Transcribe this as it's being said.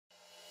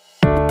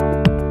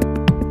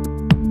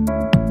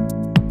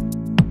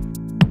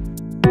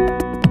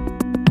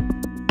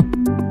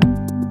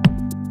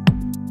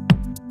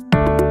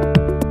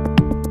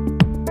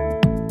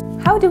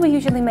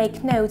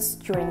make notes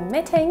during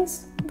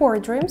meetings,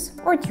 boardrooms,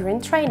 or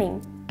during training.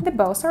 The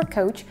boss or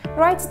coach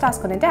writes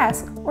tasks on a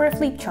desk or a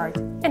flip chart,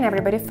 and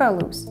everybody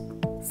follows.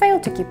 Fail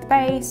to keep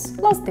pace,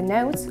 lost the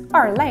notes,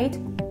 are late,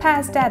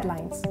 pass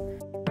deadlines.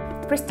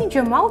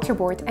 Prestigio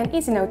MultiBoard and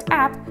EasiNote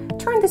app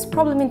turn this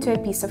problem into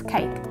a piece of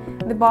cake.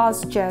 The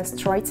boss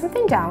just writes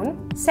something down,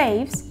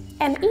 saves,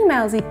 and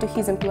emails it to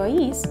his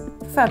employees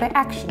for further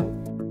action.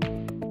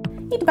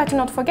 You'd better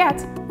not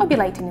forget or be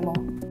late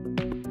anymore.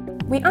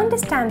 We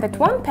understand that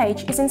one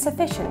page is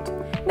insufficient.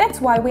 That's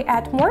why we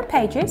add more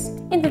pages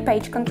in the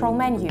page control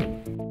menu.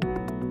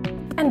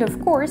 And of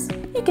course,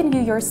 you can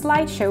view your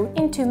slideshow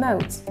in two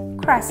modes: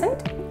 crescent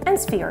and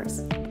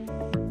spheres.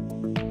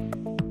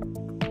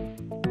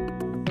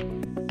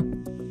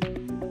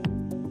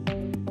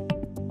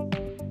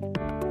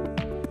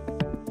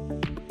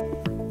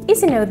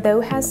 EasiNote,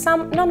 though, has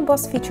some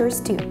non-boss features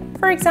too.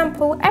 For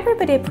example,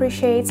 everybody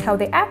appreciates how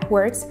the app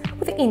works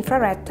with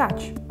infrared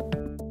touch.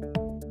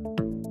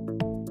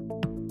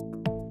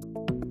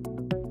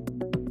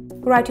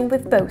 Writing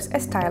with both a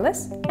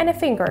stylus and a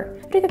finger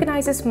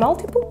recognizes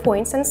multiple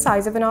points and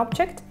size of an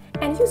object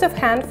and use of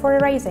hand for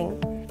erasing.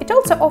 It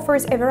also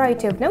offers a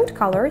variety of note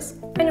colors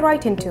and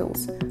writing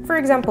tools, for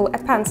example a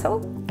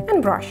pencil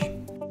and brush.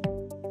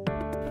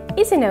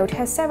 EasiNote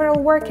has several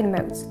working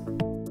modes: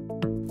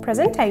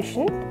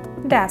 presentation,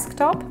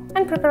 desktop,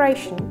 and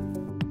preparation.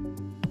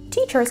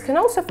 Teachers can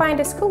also find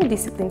a school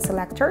discipline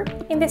selector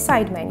in the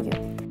side menu.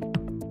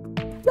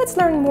 Let's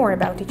learn more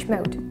about each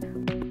mode.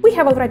 We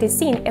have already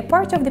seen a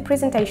part of the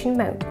presentation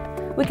mode.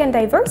 We can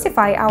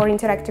diversify our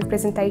interactive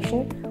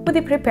presentation with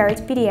the prepared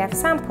PDF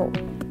sample.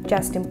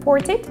 Just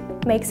import it,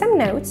 make some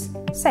notes,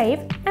 save,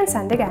 and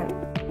send again.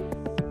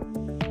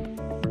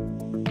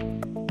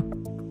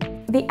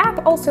 The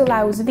app also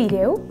allows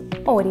video,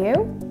 audio,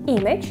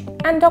 image,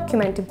 and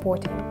document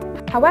importing.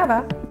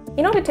 However,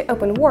 in order to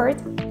open Word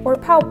or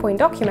PowerPoint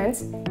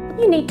documents,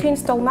 you need to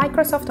install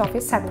Microsoft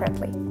Office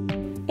separately.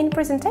 In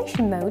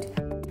presentation mode,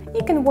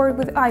 you can work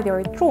with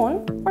either drawn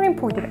or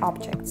imported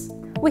objects.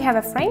 We have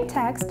a frame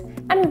text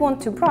and we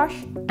want to brush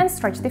and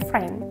stretch the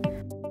frame.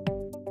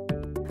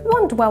 We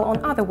won't dwell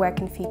on other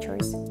working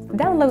features.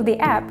 Download the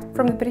app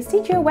from the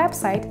Prestigio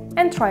website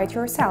and try it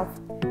yourself.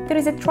 There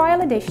is a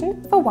trial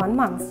edition for 1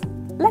 month.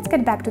 Let's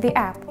get back to the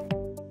app.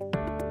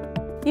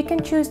 You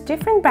can choose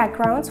different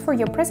backgrounds for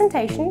your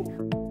presentation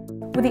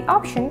with the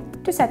option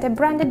to set a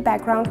branded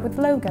background with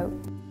logo.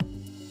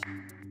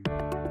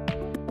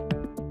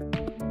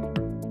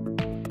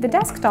 The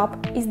desktop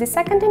is the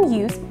second in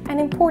use and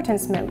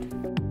importance mode.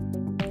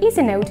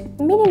 EasiNote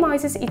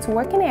minimizes its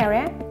working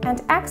area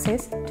and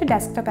access to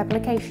desktop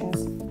applications.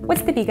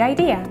 What's the big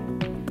idea?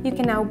 You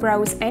can now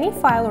browse any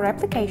file or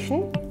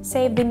application,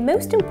 save the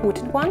most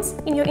important ones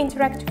in your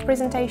interactive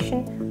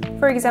presentation,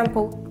 for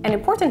example, an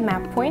important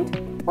map point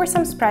or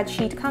some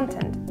spreadsheet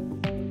content.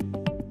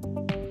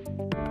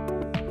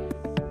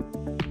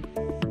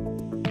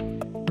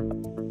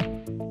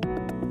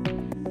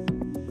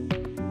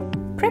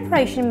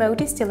 Preparation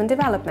mode is still in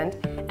development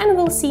and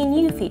will see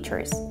new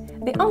features.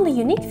 The only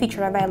unique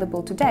feature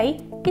available today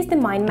is the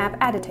mind map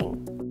editing.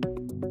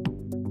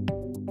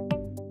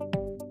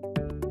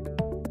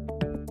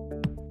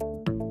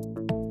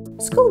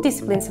 School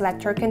Discipline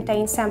Selector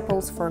contains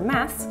samples for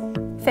maths,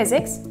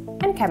 physics,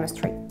 and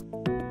chemistry.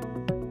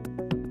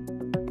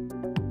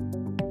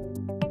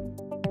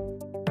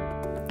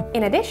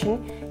 In addition,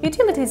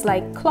 utilities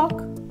like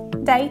clock,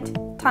 date,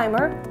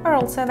 timer are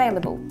also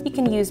available. You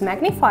can use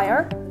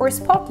magnifier or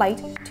spotlight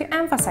to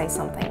emphasize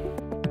something.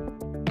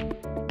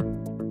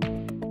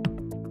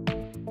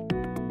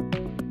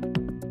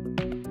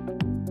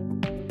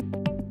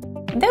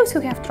 Those who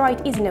have tried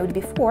EasiNote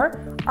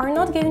before are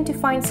not going to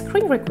find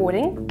screen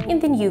recording in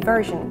the new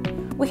version.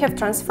 We have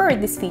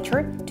transferred this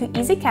feature to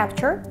Easy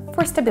Capture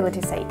for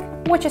stability's sake.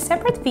 Watch a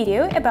separate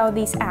video about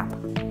this app.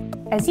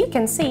 As you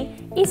can see,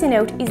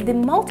 EasiNote is the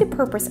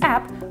multi-purpose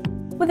app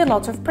with a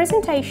lot of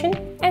presentation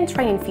and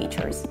training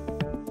features.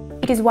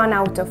 It is 1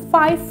 out of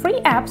 5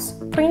 free apps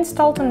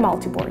pre-installed on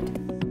MultiBoard.